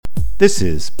This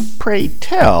is Pray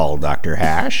Tell Dr.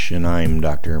 Hash, and I'm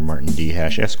Dr. Martin D.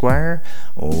 Hash, Esquire,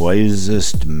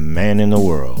 wisest man in the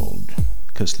world.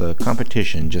 'Cause the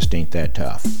competition just ain't that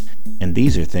tough. And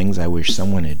these are things I wish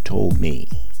someone had told me.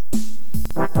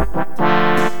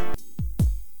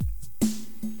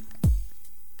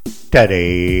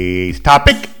 Today's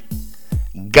topic: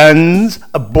 guns,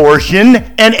 abortion,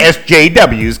 and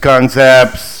SJWs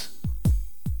concepts.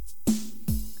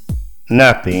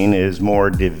 Nothing is more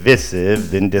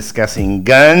divisive than discussing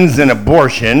guns and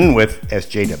abortion with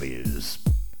SJWs.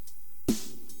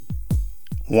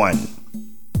 1.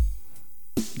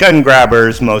 Gun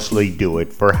grabbers mostly do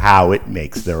it for how it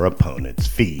makes their opponents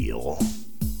feel.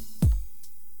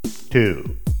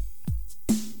 2.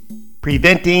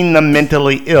 Preventing the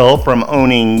mentally ill from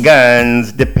owning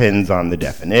guns depends on the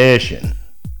definition.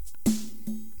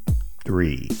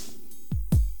 3.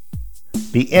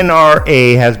 The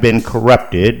NRA has been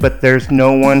corrupted, but there's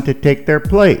no one to take their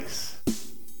place.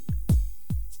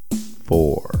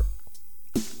 4.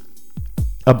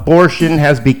 Abortion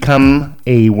has become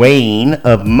a weighing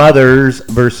of mother's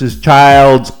versus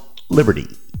child's liberty.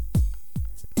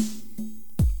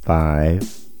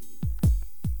 5.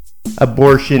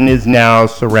 Abortion is now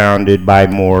surrounded by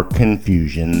more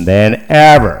confusion than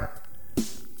ever.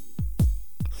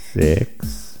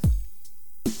 6.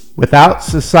 Without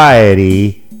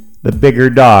society, the bigger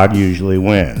dog usually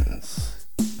wins.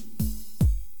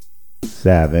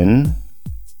 7.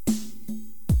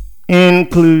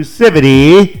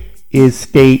 Inclusivity is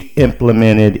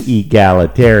state-implemented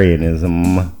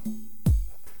egalitarianism.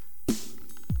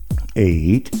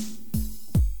 8.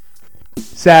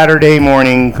 Saturday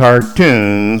morning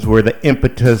cartoons were the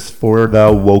impetus for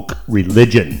the woke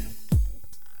religion.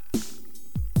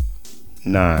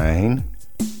 9.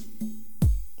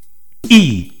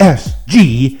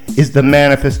 ESG is the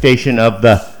manifestation of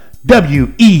the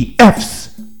WEF's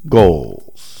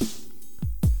goals.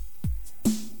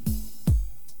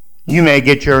 You may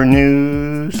get your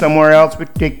news somewhere else,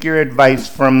 but take your advice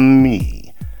from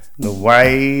me, the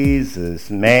wisest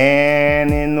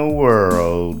man in the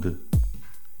world.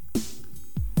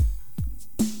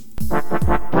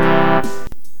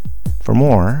 For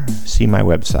more, see my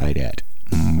website at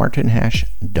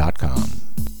martinhash.com.